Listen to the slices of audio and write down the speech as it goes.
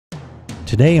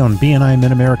Today on BNI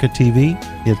Mid-America TV,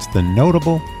 it's the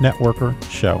Notable Networker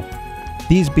Show.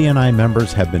 These BNI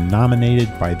members have been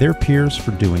nominated by their peers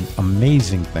for doing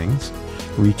amazing things,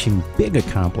 reaching big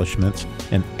accomplishments,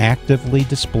 and actively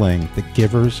displaying the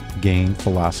giver's gain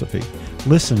philosophy.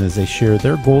 Listen as they share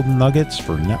their golden nuggets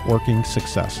for networking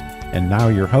success. And now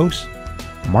your host,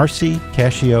 Marcy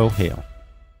Cascio-Hale.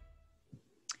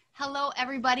 Hello,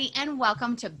 everybody, and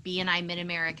welcome to BNI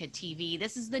Mid-America TV.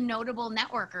 This is the Notable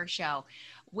Networker Show,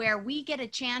 where we get a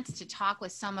chance to talk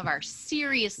with some of our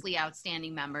seriously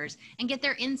outstanding members and get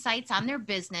their insights on their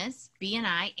business,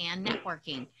 BNI, and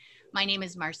networking. My name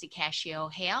is Marcy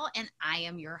Cascio-Hale, and I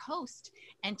am your host.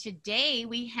 And today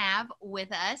we have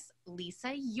with us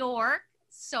Lisa York.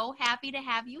 So happy to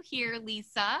have you here,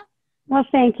 Lisa. Well,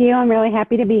 thank you. I'm really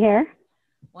happy to be here.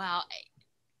 Well,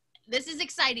 this is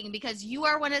exciting because you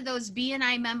are one of those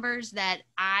BNI members that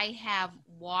I have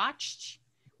watched.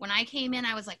 When I came in,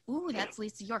 I was like, ooh, that's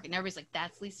Lisa York. And everybody's like,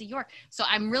 that's Lisa York. So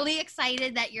I'm really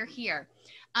excited that you're here.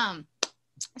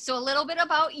 So a little bit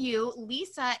about you.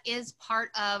 Lisa is part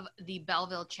of the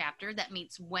Belleville chapter that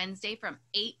meets Wednesday from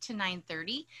 8 to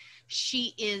 9:30.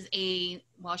 She is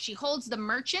she holds the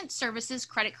Merchant Services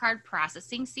Credit Card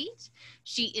Processing seat.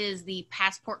 She is the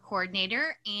Passport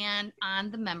Coordinator and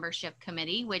on the Membership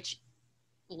Committee, which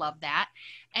love that.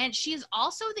 And she is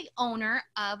also the owner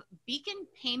of Beacon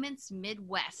Payments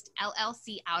Midwest,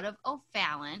 LLC out of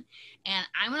O'Fallon. And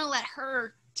I'm going to let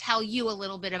her tell you a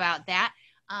little bit about that.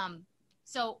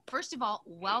 So first of all,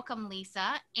 welcome,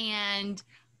 Lisa, and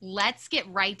let's get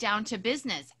right down to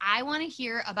business. I want to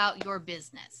hear about your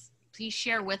business. Please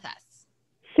share with us.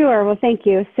 Sure. Well, thank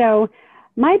you. So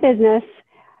my business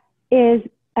is,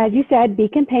 as you said,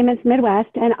 Beacon Payments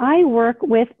Midwest, and I work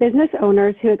with business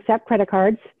owners who accept credit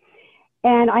cards,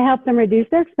 and I help them reduce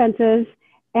their expenses,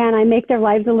 and I make their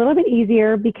lives a little bit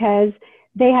easier because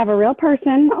they have a real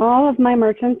person. All of my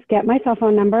merchants get my cell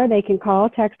phone number. They can call,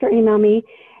 text, or email me.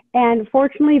 And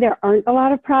fortunately, there aren't a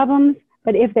lot of problems,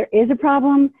 but if there is a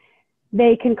problem,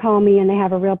 they can call me and they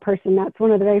have a real person. That's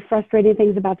one of the very frustrating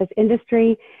things about this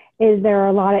industry is there are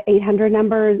a lot of 800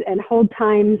 numbers and hold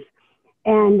times,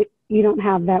 and you don't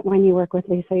have that when you work with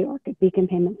Lisa York at Beacon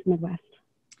Payments Midwest.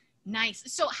 Nice.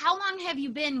 So how long have you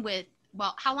been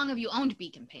how long have you owned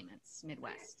Beacon Payments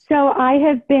Midwest? So I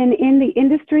have been in the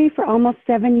industry for almost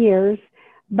 7 years,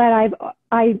 but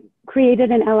I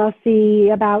created an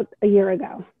LLC about a year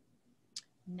ago.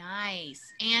 Nice.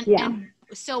 And, yeah. And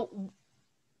so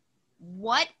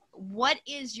what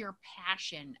is your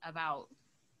passion about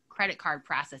credit card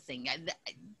processing?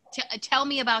 Tell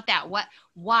me about that.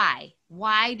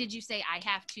 Why did you say I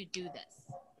have to do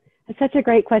this? That's such a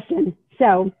great question.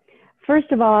 So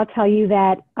first of all, I'll tell you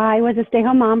that I was a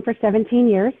stay-home mom for 17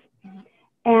 years,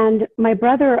 and my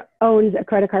brother owns a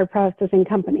credit card processing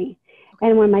company. Okay.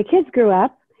 And when my kids grew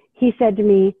up, he said to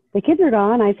me, the kids are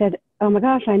gone. I said, oh my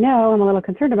gosh, I know, I'm a little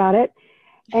concerned about it.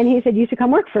 And he said, you should come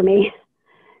work for me.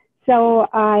 So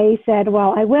I said,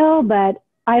 well, I will, but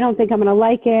I don't think I'm going to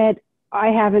like it. I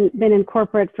haven't been in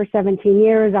corporate for 17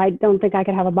 years. I don't think I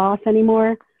could have a boss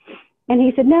anymore. And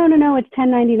he said, no, it's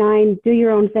 1099, do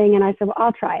your own thing. And I said, well,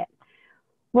 I'll try it.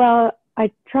 Well,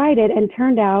 I tried it and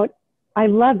turned out I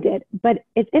loved it. But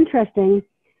it's interesting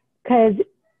because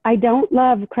I don't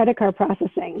love credit card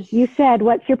processing. You said,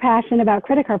 what's your passion about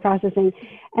credit card processing?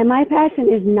 And my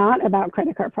passion is not about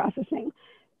credit card processing.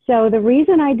 So the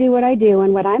reason I do what I do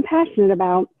and what I'm passionate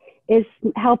about is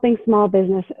helping small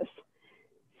businesses.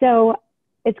 So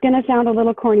it's going to sound a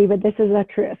little corny, but this is the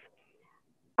truth.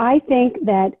 I think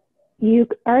that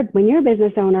when you're a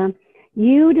business owner,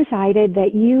 you decided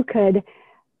that you could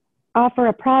offer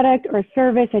a product or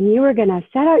service and you were going to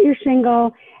set out your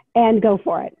shingle and go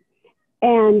for it.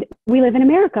 And we live in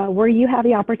America where you have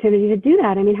the opportunity to do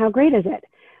that. I mean, how great is it?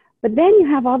 But then you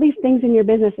have all these things in your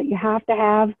business that you have to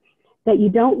have that you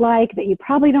don't like, that you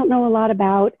probably don't know a lot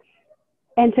about.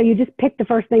 And so you just pick the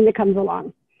first thing that comes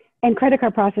along. And credit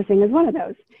card processing is one of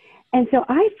those. And so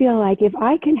I feel like if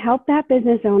I can help that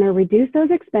business owner reduce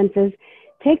those expenses,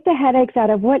 take the headaches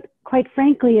out of what, quite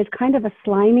frankly, is kind of a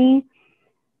slimy,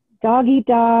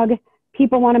 dog-eat-dog,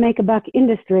 people want to make a buck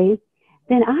industry,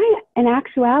 then I, in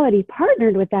actuality,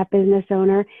 partnered with that business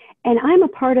owner, and I'm a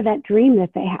part of that dream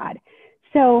that they had.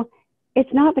 So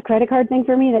it's not the credit card thing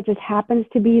for me that just happens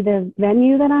to be the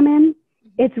venue that I'm in.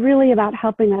 It's really about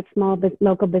helping that small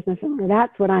local business owner.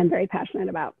 That's what I'm very passionate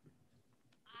about.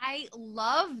 I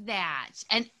love that.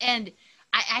 And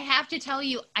I have to tell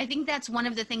you, I think that's one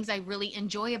of the things I really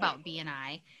enjoy about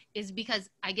BNI is because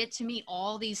I get to meet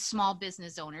all these small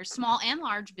business owners, small and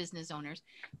large business owners.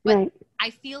 But right.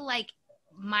 I feel like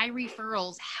my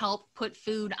referrals help put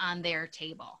food on their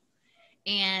table.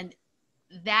 And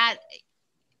that,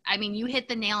 I mean, you hit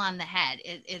the nail on the head.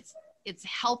 It's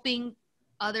helping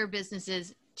other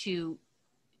businesses to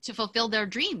fulfill their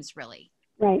dreams, really.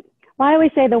 Right. Well, I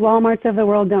always say the Walmarts of the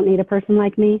world don't need a person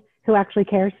like me who actually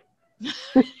cares.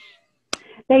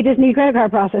 They just need credit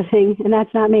card processing, and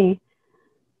that's not me.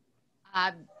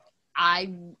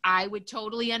 I would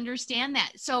totally understand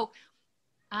that. So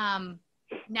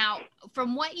now,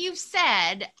 from what you've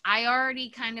said, I already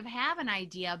kind of have an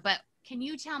idea, but can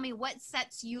you tell me what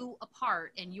sets you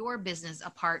apart and your business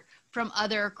apart from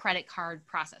other credit card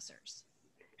processors?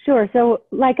 Sure. So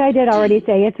like I did already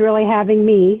say, it's really having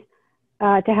me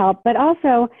to help, but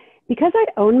also because I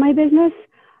own my business,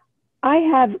 I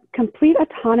have complete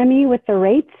autonomy with the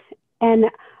rates, and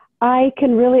I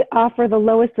can really offer the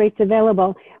lowest rates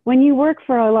available. When you work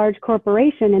for a large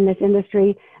corporation in this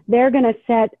industry, they're going to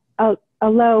set a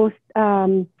low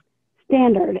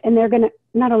standard, and they're going to,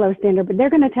 not a low standard, but they're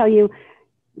going to tell you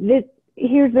this,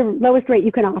 here's the lowest rate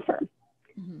you can offer.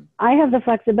 Mm-hmm. I have the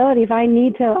flexibility. If I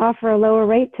need to offer a lower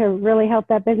rate to really help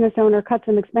that business owner cut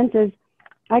some expenses,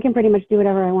 I can pretty much do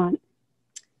whatever I want.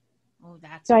 Oh,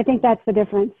 that's so cool. I think that's the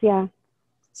difference. Yeah.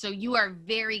 So you are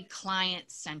very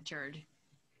client-centered.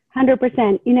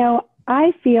 100%. You know,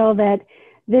 I feel that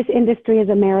this industry is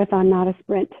a marathon, not a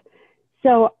sprint.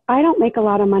 So I don't make a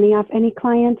lot of money off any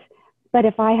client, but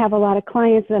if I have a lot of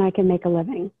clients, then I can make a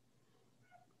living.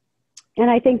 And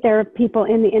I think there are people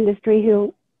in the industry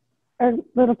who are a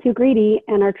little too greedy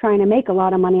and are trying to make a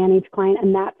lot of money on each client.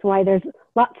 And that's why there's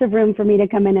lots of room for me to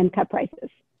come in and cut prices.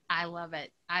 I love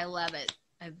it. I love it.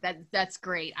 That's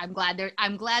great. I'm glad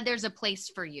there's a place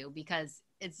for you, because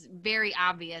it's very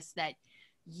obvious that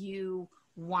you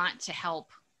want to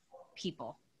help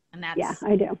people. And that's, yeah,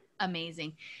 I do.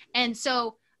 Amazing. And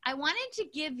so I wanted to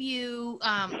give you,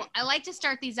 I like to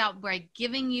start these out by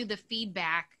giving you the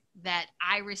feedback that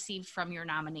I received from your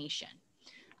nomination.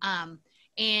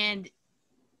 And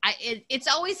it's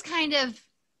always kind of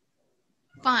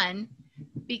fun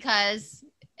because,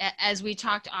 as we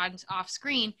talked off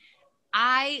screen,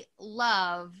 I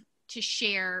love to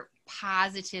share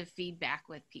positive feedback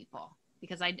with people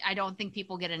because I don't think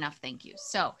people get enough thank yous.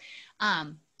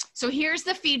 So here's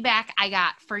the feedback I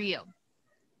got for you.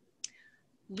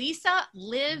 Lisa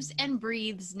lives and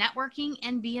breathes networking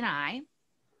and BNI.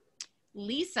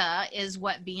 Lisa is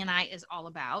what BNI is all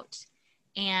about.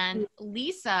 And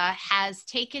Lisa has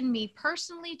taken me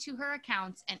personally to her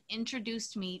accounts and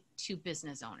introduced me to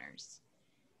business owners.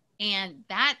 And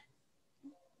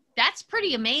that's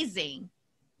pretty amazing.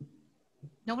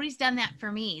 Nobody's done that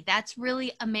for me. That's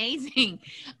really amazing.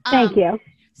 Thank you.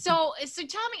 So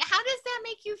tell me, how does that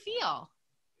make you feel?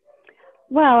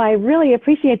 Well, I really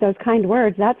appreciate those kind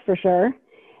words, that's for sure.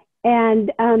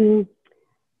 And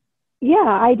yeah,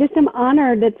 I just am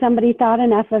honored that somebody thought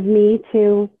enough of me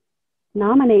to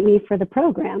nominate me for the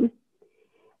program.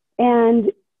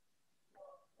 And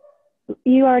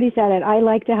you already said it, I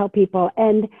like to help people.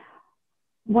 And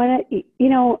when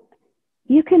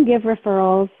you can give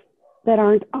referrals that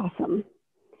aren't awesome,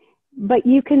 but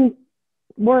you can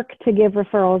work to give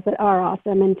referrals that are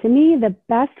awesome. And to me, the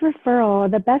best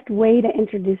referral, the best way to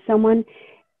introduce someone,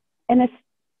 and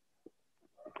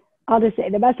I'll just say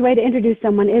the best way to introduce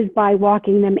someone is by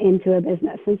walking them into a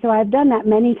business. And so I've done that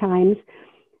many times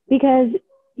because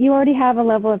you already have a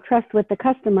level of trust with the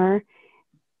customer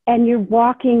and you're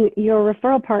walking your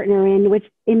referral partner in, which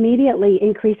immediately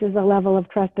increases the level of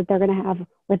trust that they're going to have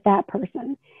with that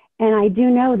person. And I do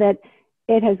know that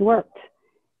it has worked.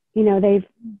 You know, they've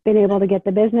been able to get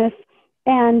the business,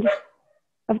 and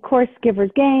of course, givers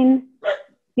gain.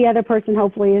 The other person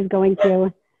hopefully is going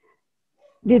to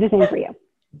do the same for you.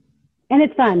 And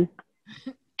it's fun.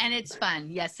 And it's fun.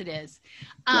 Yes, it is.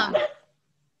 I'm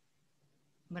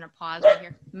going to pause right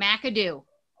here. McAdoo.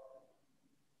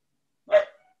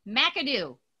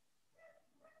 McAdoo.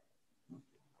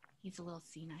 He's a little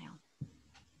senile.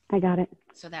 I got it.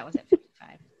 So that was at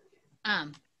 55.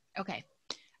 Okay.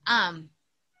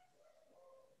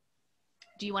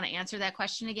 Do you want to answer that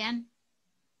question again?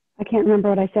 I can't remember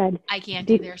what I said. I can't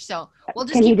either. So we'll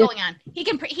just keep going on. He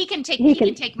can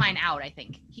take mine out. I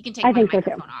think he can take my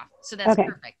microphone off. So that's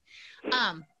perfect.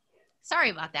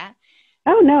 Sorry about that.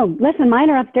 Oh no! Listen,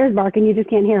 mine are upstairs barking. You just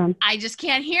can't hear them. I just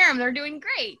can't hear them. They're doing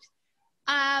great.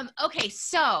 Okay,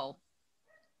 so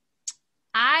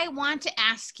I want to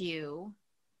ask you.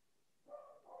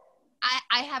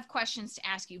 I have questions to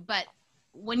ask you, but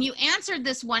when you answered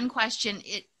this one question,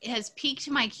 it has piqued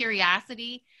my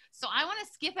curiosity. So I want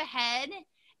to skip ahead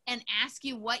and ask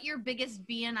you what your biggest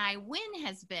BNI win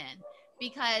has been,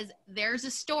 because there's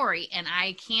a story and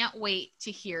I can't wait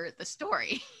to hear the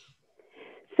story.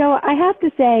 So I have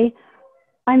to say,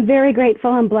 I'm very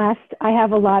grateful and blessed. I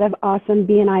have a lot of awesome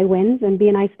BNI wins and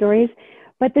BNI stories,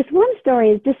 but this one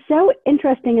story is just so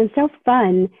interesting and so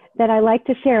fun that I like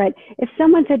to share it. If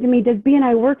someone said to me, does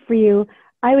BNI work for you?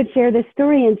 I would share this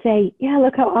story and say, yeah,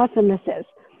 look how awesome this is.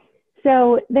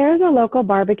 So there's a local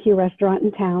barbecue restaurant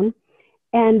in town,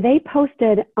 and they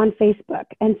posted on Facebook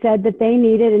and said that they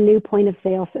needed a new point of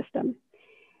sale system.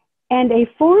 And a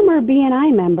former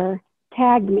BNI member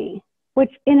tagged me,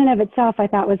 which in and of itself I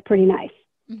thought was pretty nice.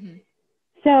 Mm-hmm.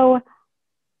 So,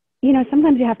 you know,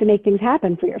 sometimes you have to make things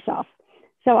happen for yourself.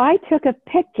 So I took a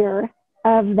picture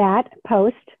of that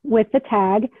post with the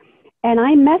tag, and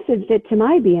I messaged it to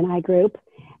my BNI group.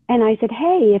 And I said,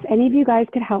 hey, if any of you guys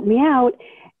could help me out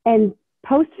and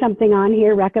post something on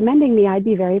here recommending me, I'd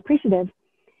be very appreciative.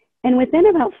 And within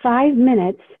about 5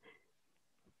 minutes,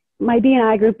 my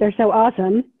BNI group, they're so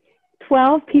awesome,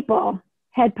 12 people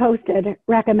had posted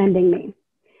recommending me.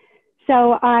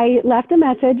 So I left a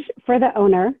message for the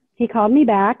owner. He called me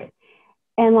back.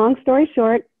 And long story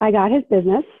short, I got his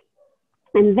business.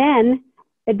 And then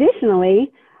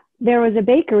additionally, there was a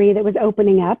bakery that was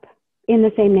opening up in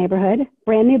the same neighborhood,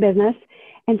 brand new business.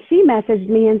 And she messaged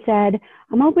me and said,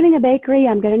 I'm opening a bakery.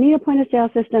 I'm going to need a point of sale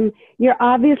system. You're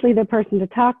obviously the person to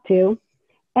talk to.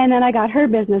 And then I got her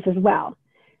business as well.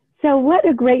 So what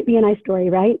a great BNI story,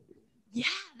 right? Yeah,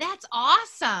 that's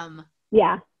awesome.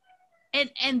 Yeah.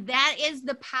 And that is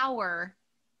the power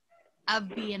of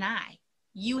BNI.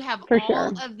 You have For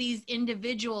all sure. of these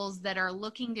individuals that are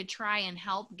looking to try and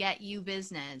help get you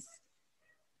business.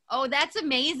 Oh, that's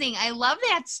amazing. I love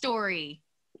that story.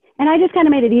 And I just kind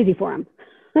of made it easy for him.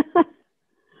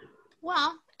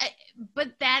 Well,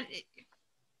 but that,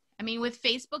 I mean, with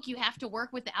Facebook, you have to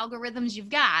work with the algorithms you've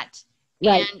got.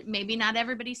 Right. And maybe not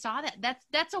everybody saw that.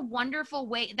 That's a wonderful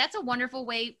way. That's a wonderful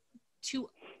way to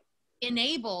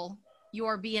enable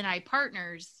your BNI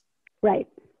partners. Right.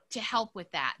 To help with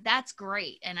that. That's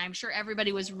great. And I'm sure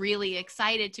everybody was really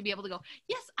excited to be able to go,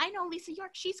 yes, I know Lisa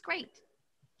York. She's great.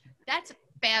 That's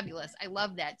fabulous. I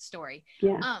love that story.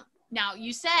 Yeah. Now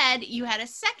you said you had a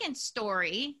second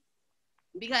story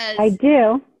because I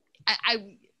do.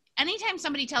 I anytime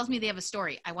somebody tells me they have a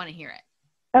story, I want to hear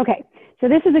it. Okay. So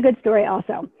this is a good story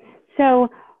also. So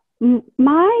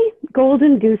my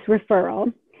golden goose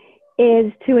referral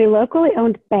is to a locally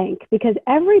owned bank, because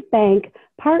every bank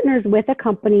partners with a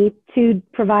company to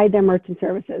provide their merchant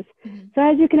services. Mm-hmm. So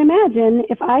as you can imagine,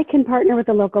 if I can partner with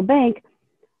a local bank,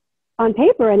 on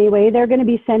paper anyway, they're going to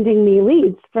be sending me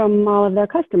leads from all of their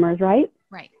customers, right?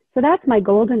 Right. So that's my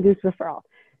golden goose referral.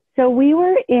 So we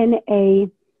were in a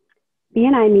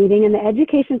BNI meeting, and the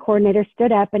education coordinator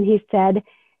stood up and he said,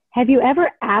 have you ever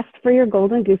asked for your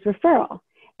golden goose referral?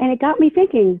 And it got me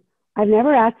thinking, I've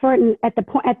never asked for it. And at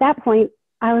that point,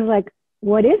 I was like,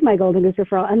 what is my golden goose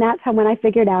referral? And that's how, when I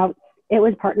figured out it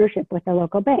was partnership with a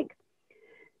local bank.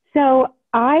 So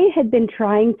I had been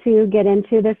trying to get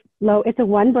into this it's a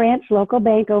 1-branch local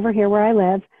bank over here where I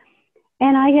live.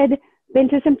 And I had been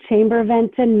to some chamber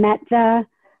events and met the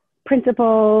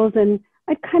principals, and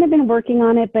I'd kind of been working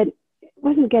on it, but it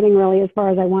wasn't getting really as far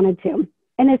as I wanted to.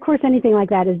 And of course, anything like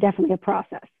that is definitely a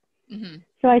process. Mm-hmm.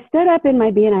 So I stood up in my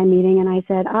BNI meeting and I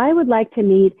said, I would like to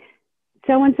meet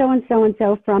so-and-so and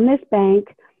so-and-so from this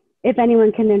bank, if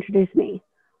anyone can introduce me.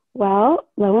 Well,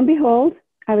 lo and behold,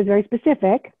 I was very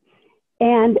specific.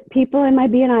 And people in my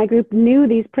BNI group knew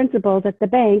these principals at the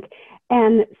bank,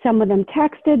 and some of them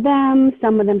texted them,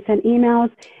 some of them sent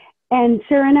emails. And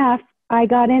sure enough, I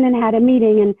got in and had a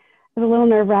meeting, and it was a little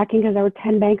nerve-wracking because there were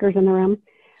 10 bankers in the room.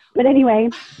 But anyway,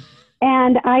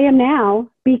 and I am now,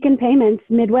 Beacon Payments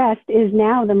Midwest is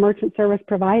now the merchant service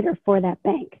provider for that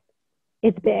bank.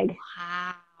 It's big.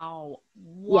 Wow.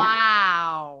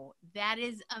 Yeah. That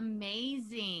is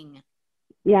amazing.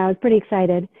 Yeah, I was pretty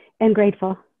excited and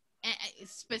grateful.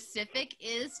 Specific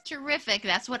is terrific.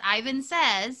 That's what Ivan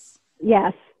says.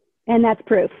 Yes, and that's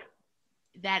proof.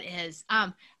 That is.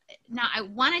 Now, I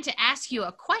wanted to ask you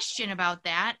a question about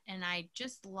that, and I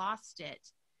just lost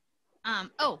it.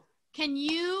 Can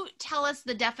you tell us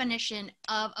the definition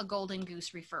of a golden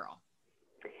goose referral?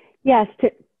 Yes.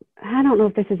 I don't know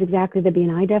if this is exactly the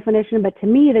BNI definition, but to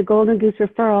me, the golden goose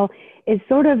referral is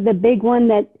sort of the big one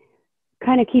that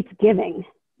kind of keeps giving,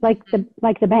 like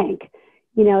the bank.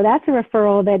 You know, that's a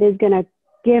referral that is going to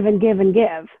give and give and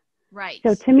give. Right.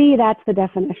 So to me, that's the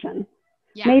definition.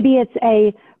 Yeah. Maybe it's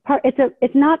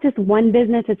not just one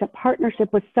business, it's a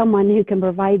partnership with someone who can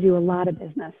provide you a lot of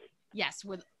business. Yes,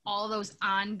 with all those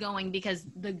ongoing, because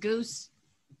the goose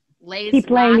keeps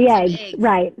laying the eggs.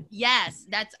 Right. Yes,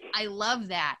 I love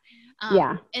that.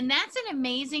 Yeah. And that's an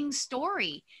amazing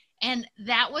story. And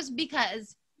that was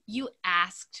because you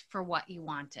asked for what you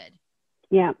wanted.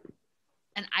 Yeah.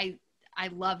 And I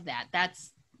love that.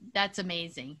 That's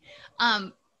amazing.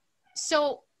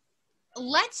 So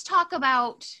let's talk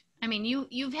about, I mean,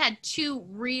 you've had two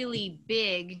really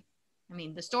big, I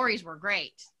mean, the stories were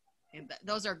great.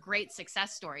 Those are great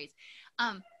success stories.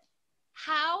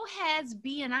 How has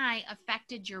BNI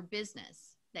affected your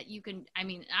business that you can, I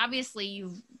mean, obviously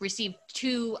you've received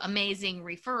two amazing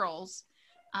referrals,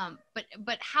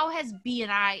 but how has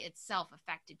BNI itself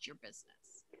affected your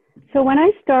business? So when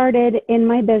I started in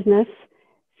my business,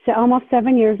 so almost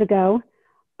 7 years ago,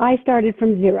 I started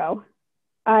from zero.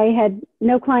 I had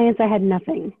no clients. I had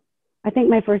nothing. I think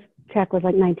my first check was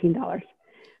like $19.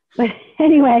 But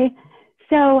anyway,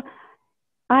 so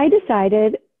I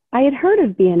decided, I had heard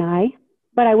of BNI,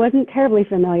 but I wasn't terribly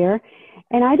familiar.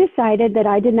 And I decided that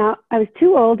I was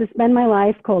too old to spend my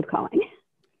life cold calling.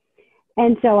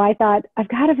 And so I thought, I've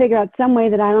got to figure out some way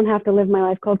that I don't have to live my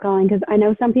life cold calling, because I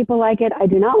know some people like it. I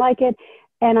do not like it.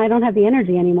 And I don't have the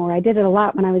energy anymore. I did it a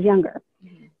lot when I was younger.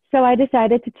 Mm-hmm. So I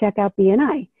decided to check out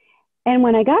BNI. And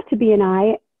when I got to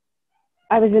BNI,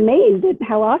 I was amazed at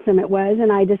how awesome it was.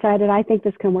 And I decided, I think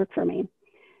this can work for me.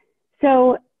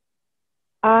 So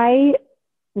I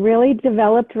really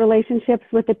developed relationships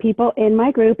with the people in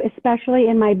my group, especially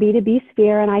in my B2B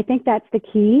sphere. And I think that's the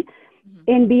key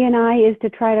in BNI, is to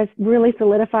try to really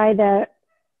solidify the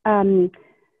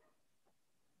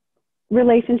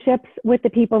relationships with the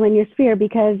people in your sphere,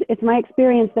 because it's my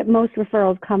experience that most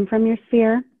referrals come from your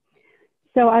sphere.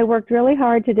 So I worked really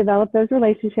hard to develop those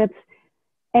relationships.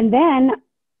 And then,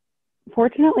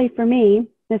 fortunately for me,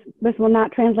 this will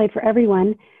not translate for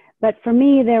everyone, but for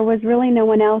me, there was really no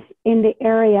one else in the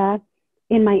area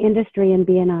in my industry in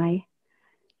BNI.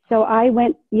 So I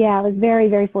went, I was very,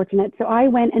 very fortunate. So I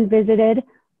went and visited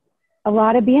a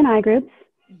lot of BNI groups.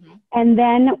 Mm-hmm. And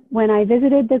then when I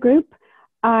visited the group,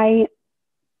 I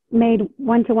made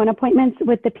one-to-one appointments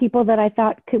with the people that I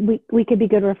thought we could be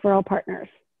good referral partners.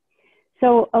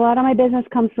 So a lot of my business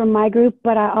comes from my group,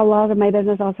 but a lot of my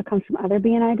business also comes from other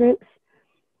BNI groups.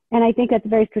 And I think that's a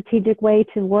very strategic way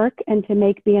to work and to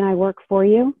make BNI work for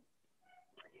you.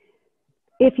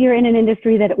 If you're in an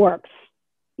industry that it works,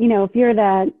 you know, if you're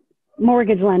the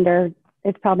mortgage lender,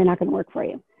 it's probably not going to work for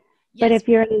you. Yes. But if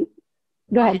you're in,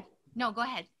 go ahead. No, go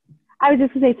ahead. I was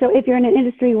just going to say, so if you're in an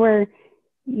industry where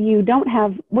you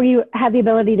have the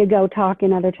ability to go talk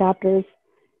in other chapters,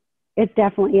 it's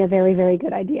definitely a very, very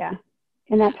good idea.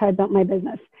 And that's how I built my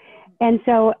business. And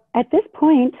so at this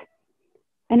point,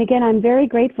 and again, I'm very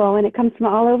grateful, and it comes from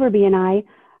all over BNI,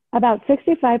 about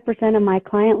 65% of my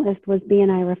client list was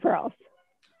BNI referrals.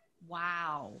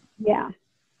 Wow. Yeah.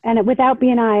 And without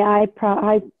BNI,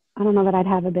 I don't know that I'd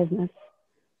have a business.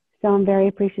 So I'm very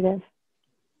appreciative.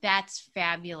 That's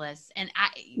fabulous. And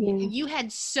you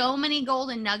had so many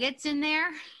golden nuggets in there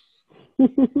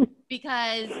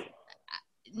because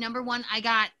number one, I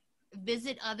got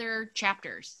visit other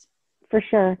chapters. For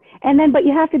sure. And then, but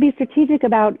you have to be strategic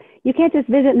about, you can't just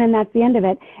visit and then that's the end of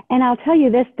it. And I'll tell you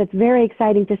this, that's very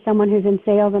exciting to someone who's in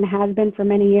sales and has been for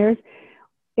many years.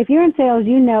 If you're in sales,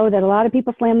 you know that a lot of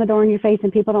people slam the door in your face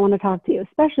and people don't want to talk to you,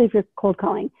 especially if you're cold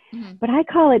calling. Mm-hmm. But I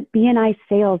call it BNI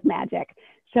sales magic.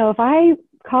 So if I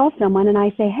call someone and I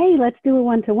say, hey, let's do a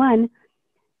one-to-one,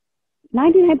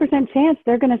 99% chance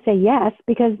they're going to say yes,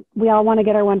 because we all want to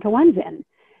get our one-to-ones in.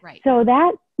 Right. So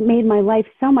that made my life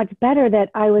so much better, that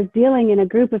I was dealing in a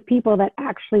group of people that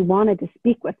actually wanted to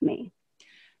speak with me.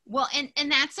 Well,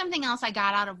 and that's something else I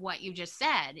got out of what you just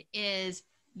said is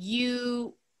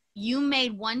you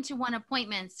made one-to-one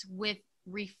appointments with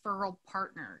referral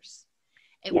partners.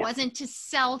 It wasn't to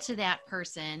sell to that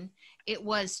person. It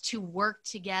was to work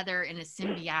together in a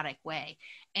symbiotic way.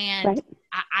 And right.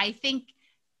 I think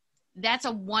that's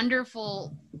a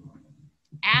wonderful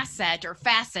asset or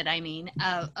facet,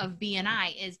 of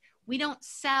BNI is we don't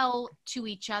sell to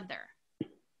each other.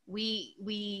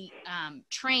 We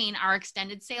train our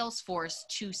extended sales force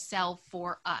to sell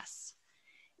for us.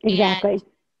 Exactly.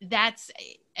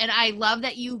 And I love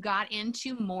that you got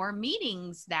into more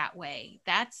meetings that way.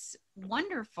 That's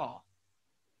wonderful.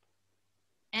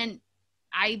 And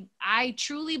I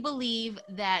truly believe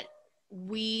that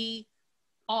we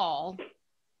all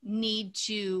need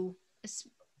to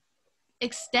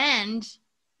extend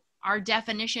our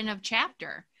definition of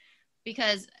chapter,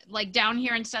 because like down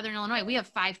here in Southern Illinois, we have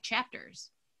 5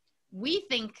 chapters. We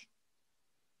think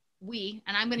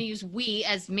and I'm going to use we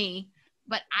as me,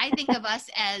 but I think of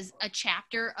us as a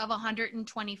chapter of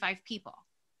 125 people.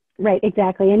 Right,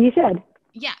 exactly. And you should.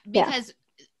 Yeah, because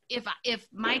if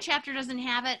my chapter doesn't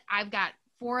have it, I've got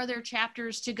 4 other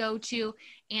chapters to go to,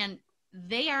 and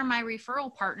they are my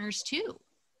referral partners too.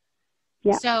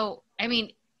 Yeah. So,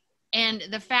 And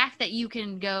the fact that you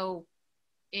can go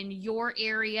in your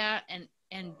area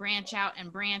and branch out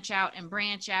and branch out and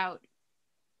branch out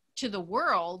to the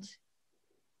world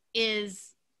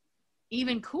is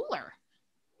even cooler.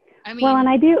 I mean, well, and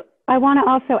I want to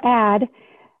also add,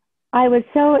 I was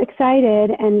so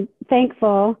excited and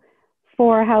thankful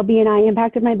for how BNI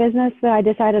impacted my business that I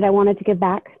decided I wanted to give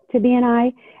back to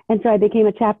BNI. And so I became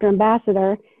a chapter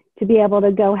ambassador to be able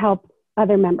to go help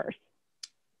other members.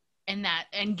 And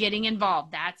getting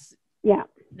involved. That's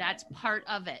part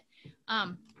of it.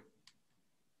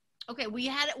 Okay. We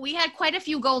had quite a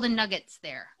few golden nuggets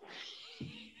there.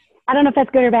 I don't know if that's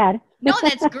good or bad. No,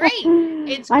 that's great.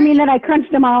 It's great. I mean that I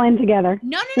crunched them all in together.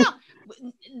 No.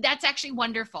 That's actually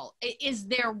wonderful. Is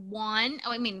there one?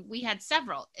 Oh, I mean, we had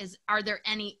several. Are there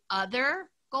any other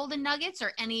golden nuggets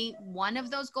or any one of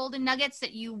those golden nuggets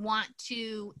that you want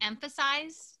to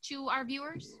emphasize to our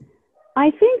viewers?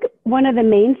 I think one of the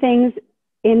main things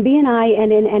in BNI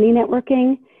and in any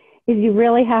networking is you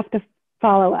really have to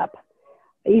follow up.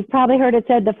 You've probably heard it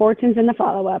said, the fortune's in the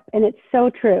follow-up, and it's so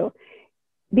true.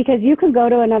 Because you could go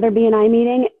to another BNI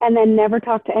meeting and then never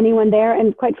talk to anyone there.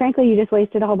 And quite frankly, you just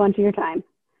wasted a whole bunch of your time.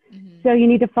 Mm-hmm. So you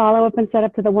need to follow up and set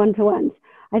up to the one-to-ones.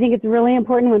 I think it's really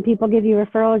important when people give you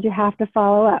referrals, you have to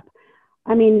follow up.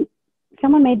 I mean,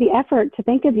 someone made the effort to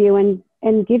think of you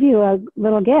and give you a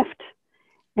little gift.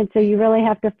 And so you really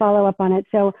have to follow up on it.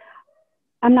 So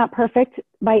I'm not perfect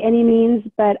by any means,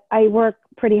 but I work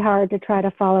pretty hard to try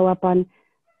to follow up on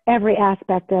every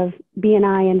aspect of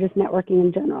BNI and just networking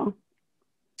in general.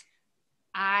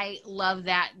 I love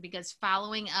that, because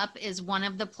following up is one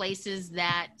of the places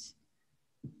that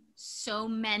so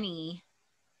many,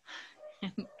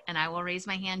 and I will raise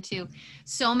my hand too,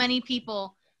 so many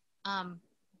people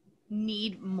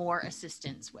need more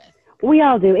assistance with. We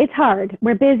all do. It's hard.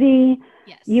 We're busy.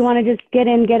 Yes. You want to just get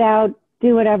in, get out,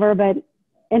 do whatever, but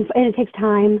and it takes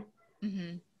time.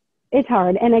 Mm-hmm. It's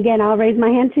hard. And again, I'll raise my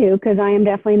hand too, because I am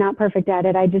definitely not perfect at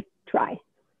it. I just try.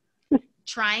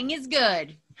 Trying is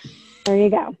good. There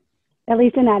you go. At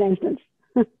least in that instance.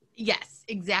 Yes,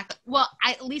 exactly. Well,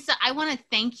 Lisa, I want to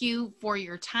thank you for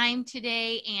your time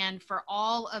today and for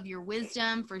all of your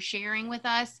wisdom, for sharing with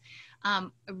us. I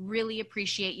really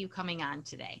appreciate you coming on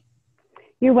today.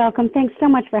 You're welcome. Thanks so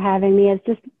much for having me. It's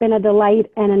just been a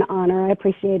delight and an honor. I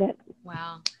appreciate it.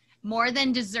 Wow. More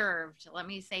than deserved. Let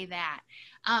me say that.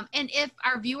 And if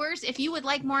our viewers, if you would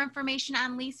like more information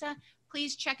on Lisa,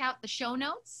 please check out the show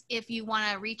notes. If you want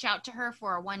to reach out to her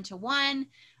for a one-to-one,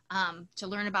 to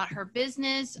learn about her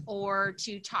business or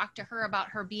to talk to her about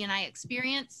her BNI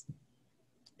experience,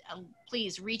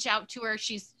 please reach out to her.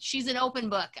 She's an open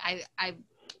book. I've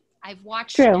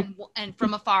watched and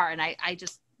from afar, and I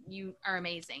just, you are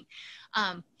amazing.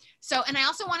 And I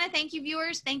also want to thank you,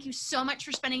 viewers. Thank you so much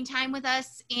for spending time with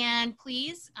us. And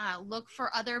please look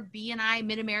for other BNI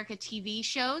Mid-America TV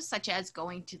shows, such as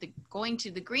Going to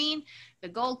the Green, the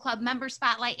Gold Club Member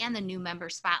Spotlight, and the New Member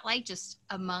Spotlight, just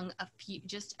among a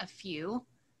few.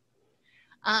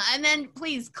 And then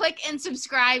please click and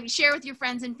subscribe, share with your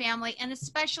friends and family, and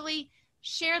especially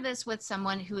share this with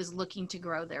someone who is looking to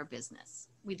grow their business.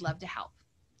 We'd love to help.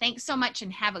 Thanks so much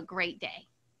and have a great day.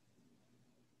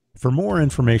 For more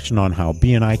information on how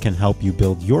BNI can help you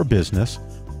build your business,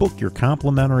 book your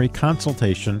complimentary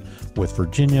consultation with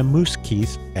Virginia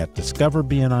Moose-Keith at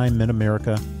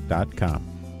discoverbnimitamerica.com.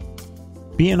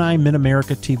 BNI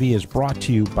Mid-America TV is brought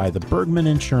to you by the Bergman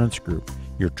Insurance Group,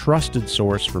 your trusted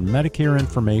source for Medicare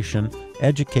information,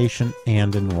 education,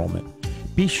 and enrollment.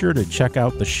 Be sure to check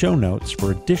out the show notes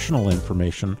for additional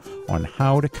information on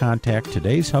how to contact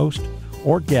today's host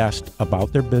or guest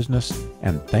about their business,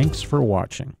 and thanks for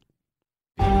watching.